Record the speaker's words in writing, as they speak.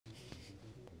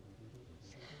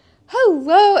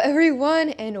Hello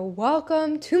everyone and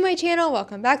welcome to my channel.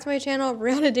 Welcome back to my channel.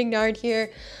 Brianna Dignard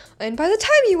here. And by the time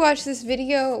you watch this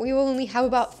video, we will only have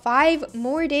about 5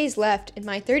 more days left in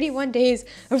my 31 days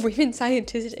of Women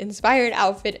Scientist Inspired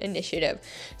Outfit Initiative.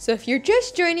 So if you're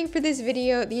just joining for this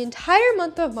video, the entire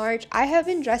month of March, I have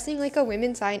been dressing like a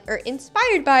women scientist, or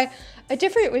inspired by a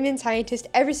different women scientist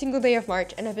every single day of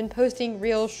March, and I've been posting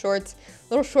real shorts,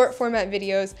 little short format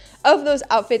videos of those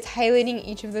outfits highlighting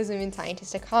each of those women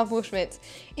scientist accomplishments.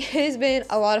 It has been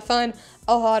a lot of fun,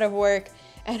 a lot of work,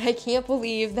 and I can't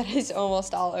believe that it's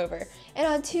almost all over. And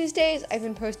on Tuesdays, I've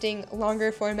been posting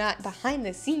longer format behind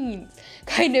the scenes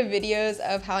kind of videos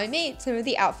of how I made some of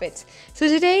the outfits. So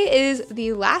today is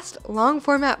the last long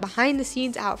format behind the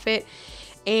scenes outfit,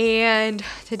 and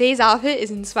today's outfit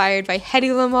is inspired by Hedy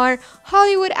Lamarr,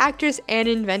 Hollywood actress and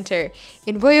inventor.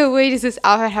 And boy oh boy does this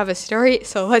outfit have a story,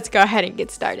 so let's go ahead and get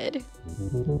started.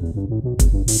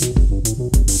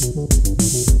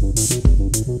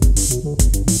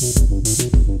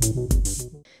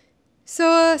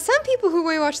 So some people who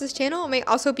may watch this channel may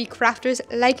also be crafters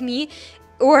like me,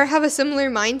 or have a similar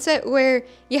mindset where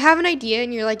you have an idea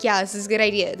and you're like, yeah, this is a good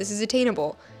idea, this is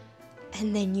attainable,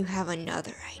 and then you have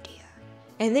another idea.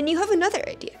 And then you have another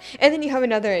idea, and then you have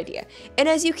another idea. And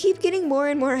as you keep getting more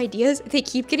and more ideas, they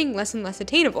keep getting less and less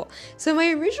attainable. So my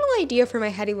original idea for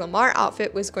my Hedy Lamarr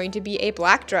outfit was going to be a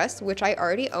black dress, which I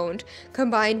already owned,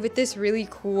 combined with this really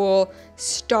cool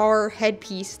star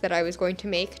headpiece that I was going to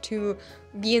make to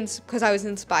be because I was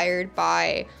inspired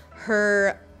by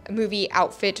her movie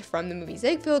outfit from the movie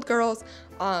Ziegfeld Girls,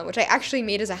 which I actually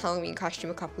made as a Halloween costume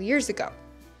a couple years ago.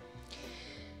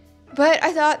 But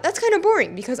I thought that's kind of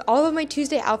boring because all of my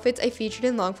Tuesday outfits I featured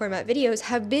in long format videos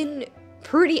have been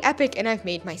pretty epic and I've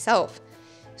made myself.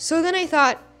 So then I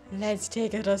thought, let's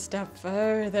take it a step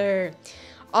further.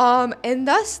 And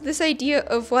thus this idea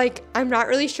of like, I'm not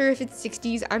really sure if it's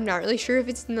 60s, I'm not really sure if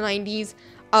it's in the 90s.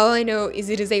 All I know is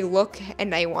it is a look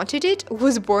and I wanted it,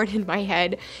 was born in my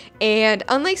head. And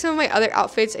unlike some of my other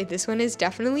outfits, this one is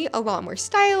definitely a lot more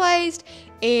stylized,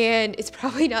 and it's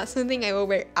probably not something I will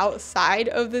wear outside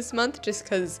of this month just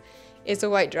because it's a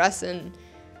white dress and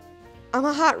I'm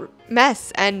a hot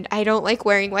mess and I don't like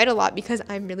wearing white a lot because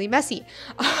I'm really messy.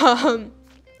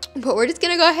 But we're just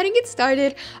gonna go ahead and get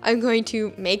started. I'm going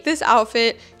to make this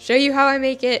outfit, show you how I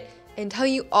make it, and tell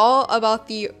you all about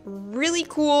the really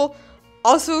cool,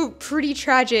 also pretty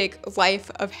tragic life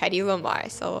of Hedy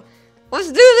Lamarr. So let's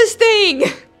do this thing!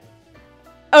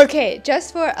 Okay,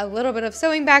 just for a little bit of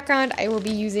sewing background, I will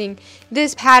be using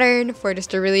this pattern for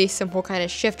just a really simple kind of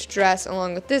shift dress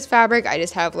along with this fabric I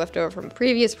just have left over from a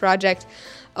previous project,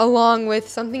 along with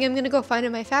something I'm going to go find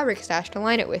in my fabric stash to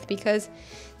line it with because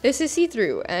this is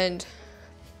see-through and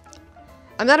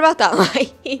I'm not about that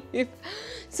life.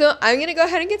 So I'm going to go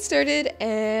ahead and get started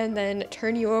and then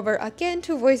turn you over again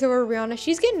to voiceover Brianna.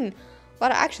 She's getting a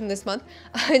lot of action this month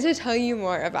to tell you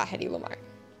more about Hedy Lamarr.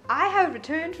 I have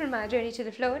returned from my journey to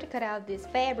the floor to cut out this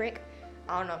fabric.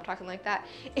 I don't know, I'm talking like that.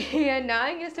 And now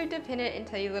I'm going to start to pin it and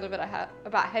tell you a little bit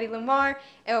about Hedy Lamarr.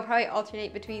 And we'll probably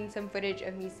alternate between some footage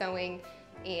of me sewing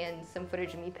and some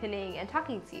footage of me pinning and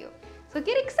talking to you. So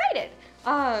get excited!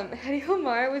 Hedy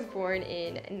Lamarr was born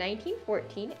in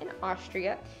 1914 in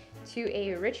Austria to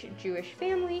a rich Jewish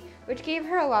family, which gave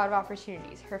her a lot of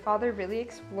opportunities. Her father really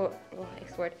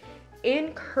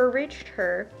encouraged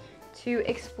her to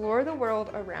explore the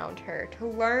world around her, to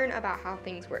learn about how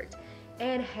things worked.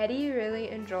 And Hedy really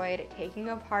enjoyed taking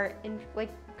apart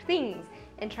things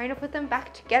and trying to put them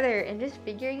back together and just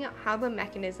figuring out how the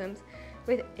mechanisms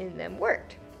within them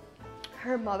worked.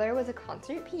 Her mother was a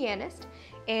concert pianist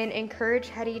and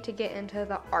encouraged Hedy to get into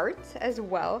the arts as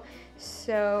well.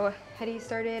 So Hedy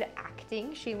started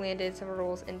acting. She landed several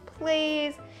roles in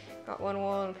plays, got one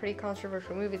role in a pretty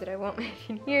controversial movie that I won't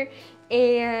mention here,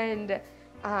 and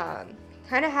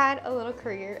kind of had a little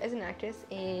career as an actress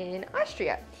in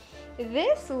Austria.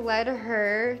 This led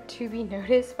her to be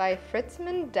noticed by Fritz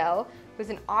Mandel, who was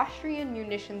an Austrian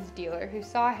munitions dealer who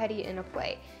saw Hedy in a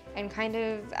play and kind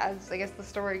of, as I guess the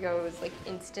story goes, like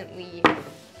instantly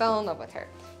fell in love with her.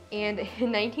 And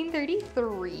in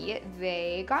 1933,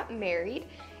 they got married,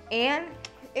 and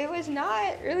it was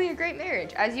not really a great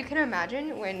marriage. As you can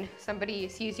imagine, when somebody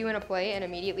sees you in a play and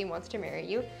immediately wants to marry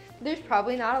you, there's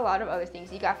probably not a lot of other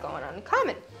things you got going on in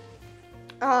common.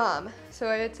 So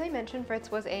as I mentioned,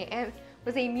 Fritz was a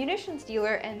munitions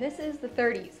dealer, and this is the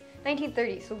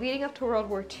 1930s, so leading up to World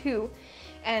War II,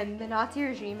 and the Nazi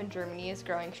regime in Germany is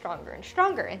growing stronger and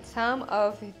stronger, and some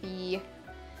of the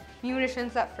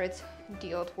munitions that Fritz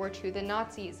dealt were to the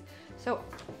Nazis. So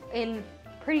in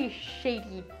pretty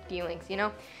shady dealings, you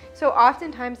know? So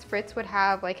oftentimes Fritz would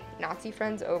have like Nazi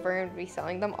friends over and be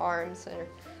selling them arms or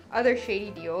other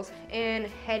shady deals, and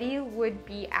Hedy would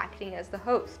be acting as the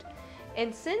host.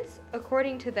 And since,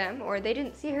 according to them, or they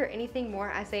didn't see her anything more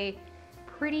as a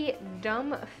pretty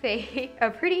dumb face, a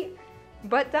pretty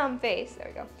but dumb face, there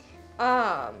we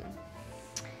go,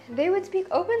 they would speak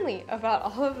openly about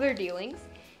all of their dealings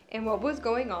and what was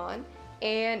going on,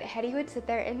 and Hedy would sit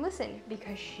there and listen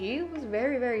because she was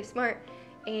very, very smart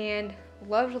and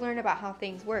loved to learn about how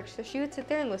things worked. So she would sit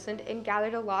there and listen and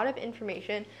gathered a lot of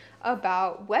information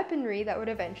about weaponry that would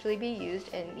eventually be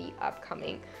used in the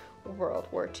upcoming World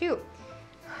War II.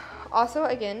 Also,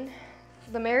 again,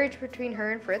 the marriage between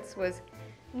her and Fritz was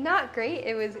not great.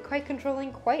 It was quite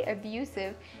controlling, quite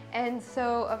abusive, and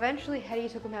so eventually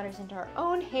Hedy took matters into her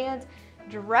own hands,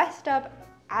 dressed up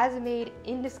as a maid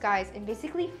in disguise, and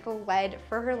basically fled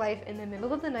for her life in the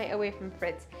middle of the night away from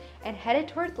Fritz and headed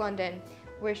towards London,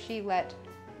 where she met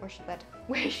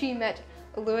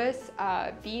Louis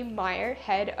B. Meyer,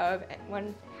 head of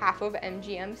one half of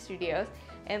MGM Studios,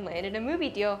 and landed a movie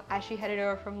deal as she headed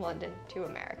over from London to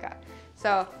America.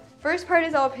 So first part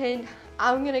is all pinned.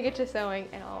 I'm gonna get to sewing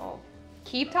and I'll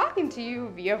keep talking to you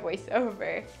via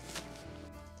voiceover.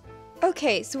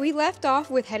 Okay, so we left off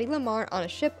with Hedy Lamarr on a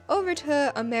ship over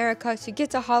to America to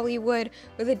get to Hollywood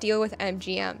with a deal with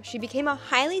MGM. She became a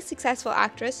highly successful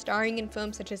actress, starring in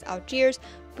films such as Algiers,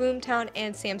 Boomtown,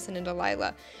 and Samson and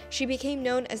Delilah. She became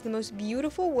known as the most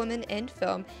beautiful woman in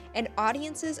film, and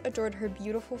audiences adored her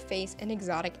beautiful face and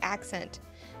exotic accent.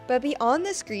 But beyond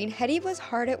the screen, Hedy was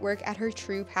hard at work at her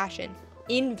true passion: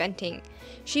 inventing.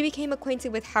 She became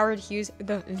acquainted with Howard Hughes,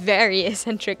 the very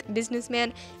eccentric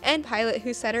businessman and pilot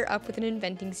who set her up with an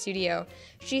inventing studio.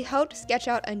 She helped sketch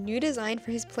out a new design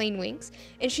for his plane wings,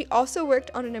 and she also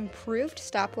worked on an improved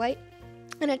stoplight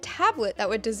and a tablet that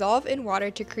would dissolve in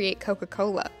water to create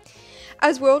Coca-Cola.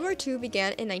 As World War II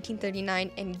began in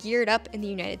 1939 and geared up in the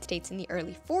United States in the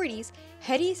early 40s,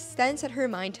 Hedy then set her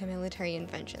mind to military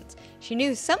inventions. She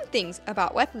knew some things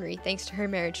about weaponry thanks to her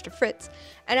marriage to Fritz,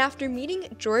 and after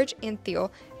meeting George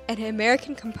Antheil, an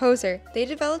American composer, they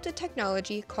developed a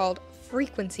technology called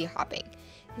frequency hopping.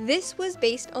 This was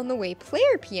based on the way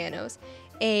player pianos,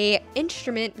 an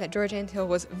instrument that George Antheil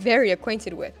was very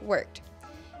acquainted with, worked.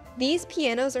 These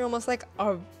pianos are almost like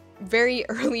a very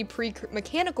early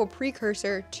mechanical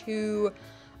precursor to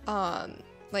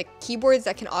like keyboards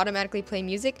that can automatically play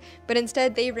music, but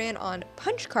instead they ran on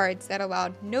punch cards that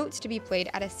allowed notes to be played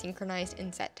at a synchronized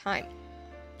and set time.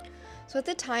 So at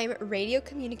the time, radio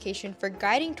communication for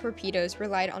guiding torpedoes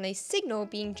relied on a signal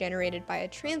being generated by a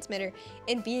transmitter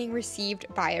and being received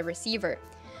by a receiver.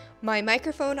 My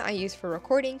microphone I use for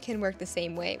recording can work the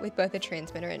same way with both a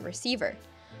transmitter and receiver.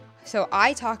 So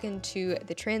I talk into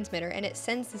the transmitter and it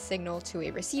sends the signal to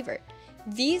a receiver.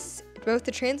 Both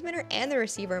the transmitter and the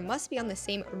receiver must be on the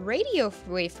same radio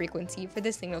wave frequency for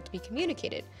the signal to be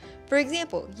communicated. For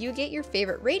example, you get your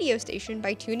favorite radio station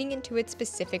by tuning into its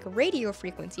specific radio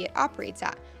frequency it operates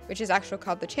at, which is actually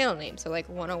called the channel name. So like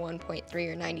 101.3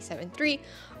 or 97.3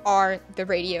 are the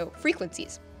radio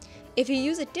frequencies. If you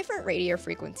use a different radio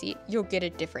frequency, you'll get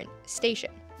a different station.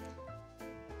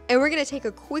 And we're going to take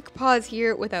a quick pause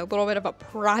here with a little bit of a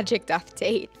project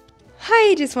update.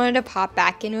 I just wanted to pop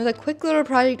back in with a quick little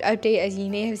project update, as you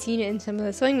may have seen it in some of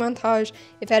the sewing montage.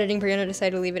 If editing Brianna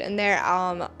decided to leave it in there,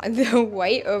 the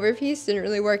white overpiece didn't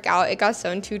really work out. It got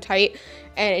sewn too tight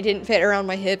and it didn't fit around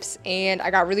my hips, and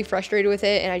I got really frustrated with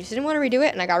it and I just didn't want to redo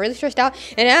it, and I got really stressed out,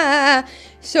 and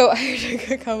so I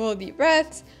took a couple of deep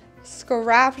breaths,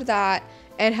 scrapped that,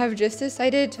 and have just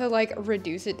decided to like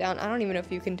reduce it down. I don't even know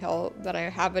if you can tell that I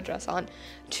have a dress on,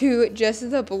 to just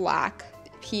the black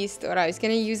piece that I was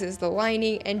gonna use as the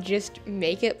lining and just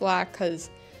make it black, because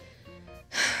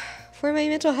for my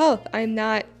mental health,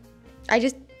 I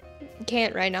just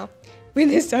can't right now with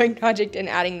this sewing project and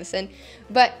adding this in,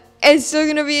 but it's still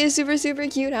gonna be a super, super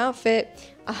cute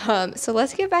outfit. So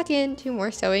let's get back into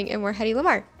more sewing and more Hedy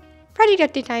Lamarr.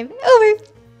 Project update time, over.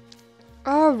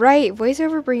 Alright,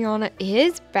 voiceover Brianna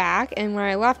is back, and when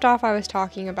I left off I was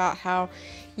talking about how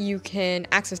you can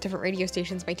access different radio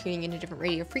stations by tuning into different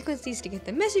radio frequencies to get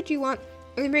the message you want,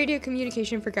 and radio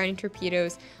communication for guiding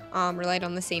torpedoes relied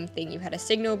on the same thing. You had a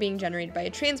signal being generated by a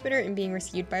transmitter and being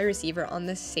received by a receiver on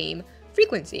the same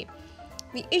frequency.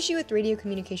 The issue with radio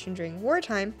communication during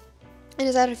wartime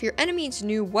is that if your enemies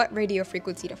knew what radio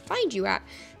frequency to find you at,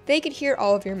 they could hear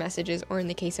all of your messages, or in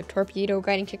the case of torpedo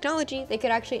guiding technology, they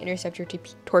could actually intercept your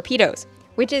torpedoes,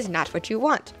 which is not what you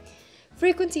want.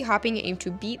 Frequency hopping aimed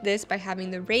to beat this by having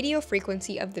the radio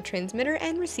frequency of the transmitter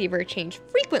and receiver change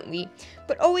frequently,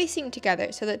 but always sync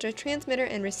together so that the transmitter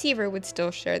and receiver would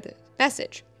still share the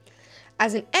message.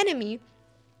 As an enemy,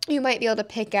 you might be able to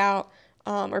pick out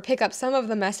or pick up some of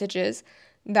the messages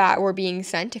that were being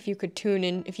sent if you could tune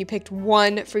in, if you picked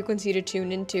one frequency to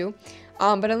tune into.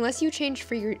 But unless you change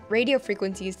for your radio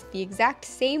frequencies to the exact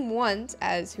same ones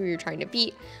as who you're trying to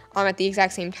beat at the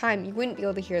exact same time, you wouldn't be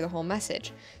able to hear the whole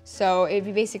message. So it'd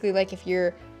be basically like if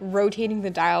you're rotating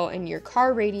the dial in your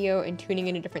car radio and tuning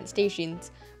into different stations,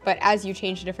 but as you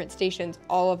change to different stations,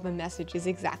 all of the message is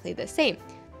exactly the same.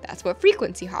 That's what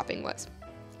frequency hopping was.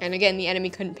 And again, the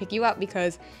enemy couldn't pick you up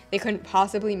because they couldn't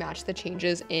possibly match the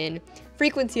changes in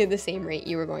frequency at the same rate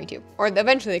you were going to. Or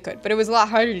eventually they could, but it was a lot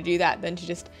harder to do that than to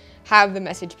just have the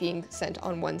message being sent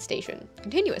on one station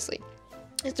continuously.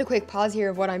 Just a quick pause here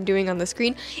of what I'm doing on the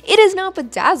screen. It is now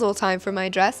bedazzle time for my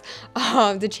dress,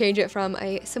 to change it from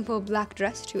a simple black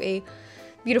dress to a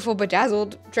beautiful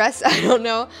bedazzled dress, I don't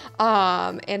know.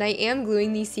 And I am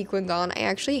gluing these sequins on. I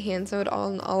actually hand sewed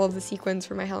on all of the sequins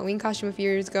for my Halloween costume a few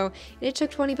years ago, and it took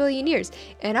 20 billion years.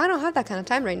 And I don't have that kind of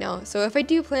time right now. So if I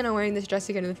do plan on wearing this dress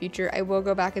again in the future, I will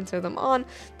go back and sew them on.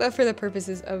 But for the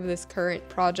purposes of this current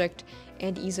project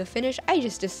and ease of finish, I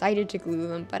just decided to glue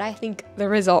them. But I think the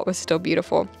result was still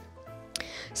beautiful.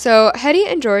 So Hedy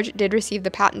and George did receive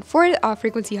the patent for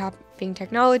frequency hopping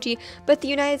technology, but the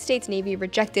United States Navy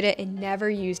rejected it and never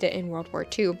used it in World War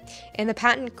II, and the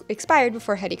patent expired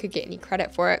before Hedy could get any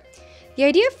credit for it. The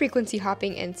idea of frequency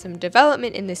hopping and some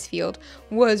development in this field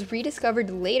was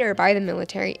rediscovered later by the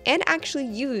military and actually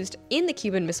used in the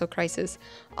Cuban Missile Crisis.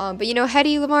 But you know,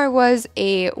 Hedy Lamarr was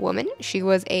a woman. She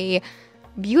was a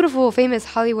beautiful, famous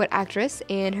Hollywood actress,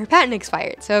 and her patent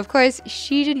expired. So of course,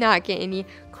 she did not get any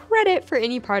credit for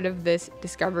any part of this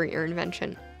discovery or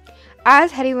invention.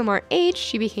 As Hedy Lamarr aged,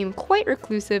 she became quite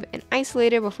reclusive and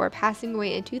isolated before passing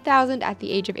away in 2000 at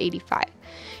the age of 85.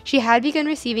 She had begun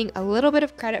receiving a little bit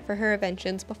of credit for her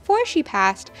inventions before she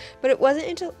passed, but it wasn't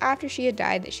until after she had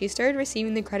died that she started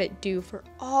receiving the credit due for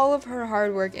all of her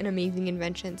hard work and amazing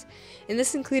inventions, and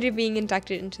this included being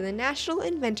inducted into the National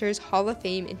Inventors Hall of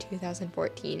Fame in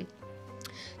 2014.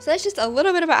 So that's just a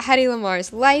little bit about Hedy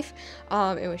Lamarr's life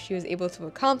and what she was able to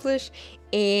accomplish,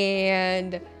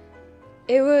 and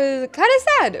it was kind of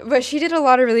sad, but she did a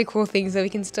lot of really cool things that we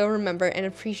can still remember and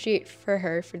appreciate for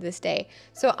her for this day.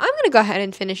 So I'm going to go ahead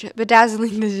and finish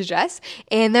bedazzling this dress,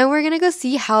 and then we're going to go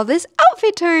see how this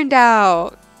outfit turned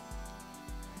out.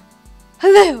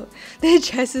 Hello! The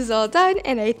dress is all done,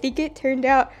 and I think it turned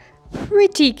out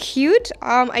pretty cute.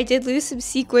 I did lose some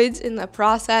sequins in the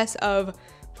process of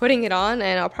putting it on,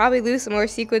 and I'll probably lose some more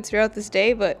sequins throughout this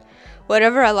day, but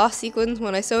whatever, I lost sequins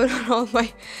when I sewed on all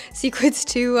my sequins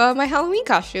to my Halloween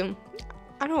costume.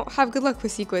 I don't have good luck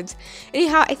with sequins.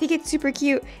 Anyhow, I think it's super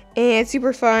cute and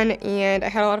super fun, and I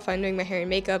had a lot of fun doing my hair and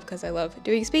makeup because I love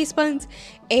doing space buns,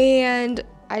 and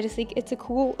I just think it's a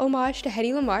cool homage to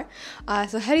Hedy Lamarr.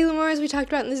 So Hedy Lamarr, as we talked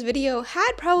about in this video,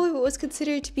 had probably what was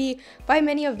considered to be by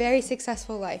many a very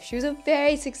successful life. She was a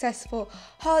very successful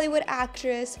Hollywood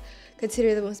actress,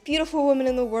 considered the most beautiful woman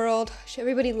in the world.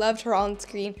 Everybody loved her on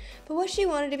screen, but what she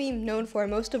wanted to be known for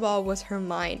most of all was her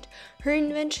mind. Her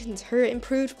inventions, her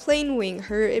improved plane wing,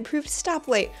 her improved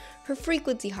stoplight, her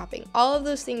frequency hopping. All of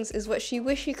those things is what she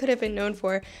wished she could have been known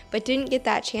for, but didn't get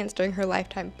that chance during her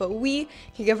lifetime. But we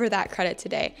can give her that credit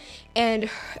today. And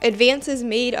advances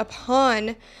made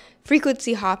upon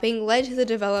frequency hopping led to the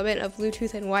development of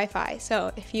Bluetooth and Wi-Fi.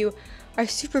 So if you are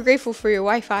super grateful for your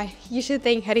Wi-Fi, you should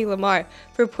thank Hedy Lamarr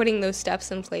for putting those steps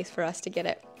in place for us to get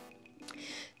it.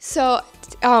 So,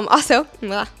 also,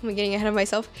 I'm getting ahead of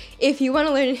myself. If you want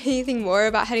to learn anything more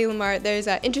about Hedy Lamarr, there's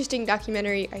an interesting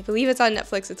documentary, I believe it's on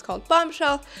Netflix, it's called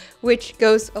Bombshell, which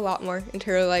goes a lot more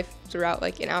into her life throughout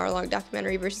like an hour-long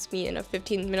documentary versus me in a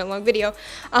 15-minute-long video.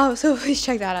 So please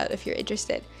check that out if you're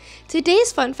interested.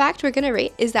 Today's fun fact we're going to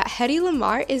rate is that Hedy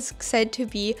Lamarr is said to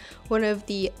be one of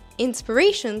the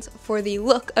inspirations for the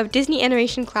look of Disney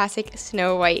animation classic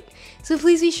Snow White. So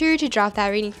please be sure to drop that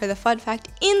rating for the fun fact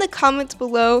in the comments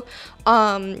below.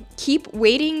 Keep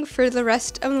waiting for the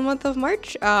rest of the month of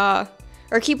March,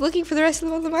 or keep looking for the rest of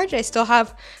the month of March. I still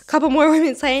have a couple more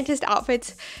women scientist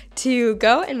outfits to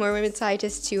go and more women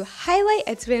scientists to highlight.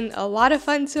 It's been a lot of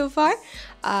fun so far.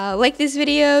 Like this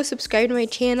video, subscribe to my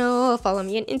channel, follow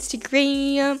me on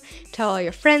Instagram, tell all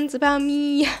your friends about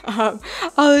me, all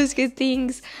those good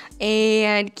things,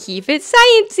 and keep it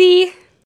sciencey!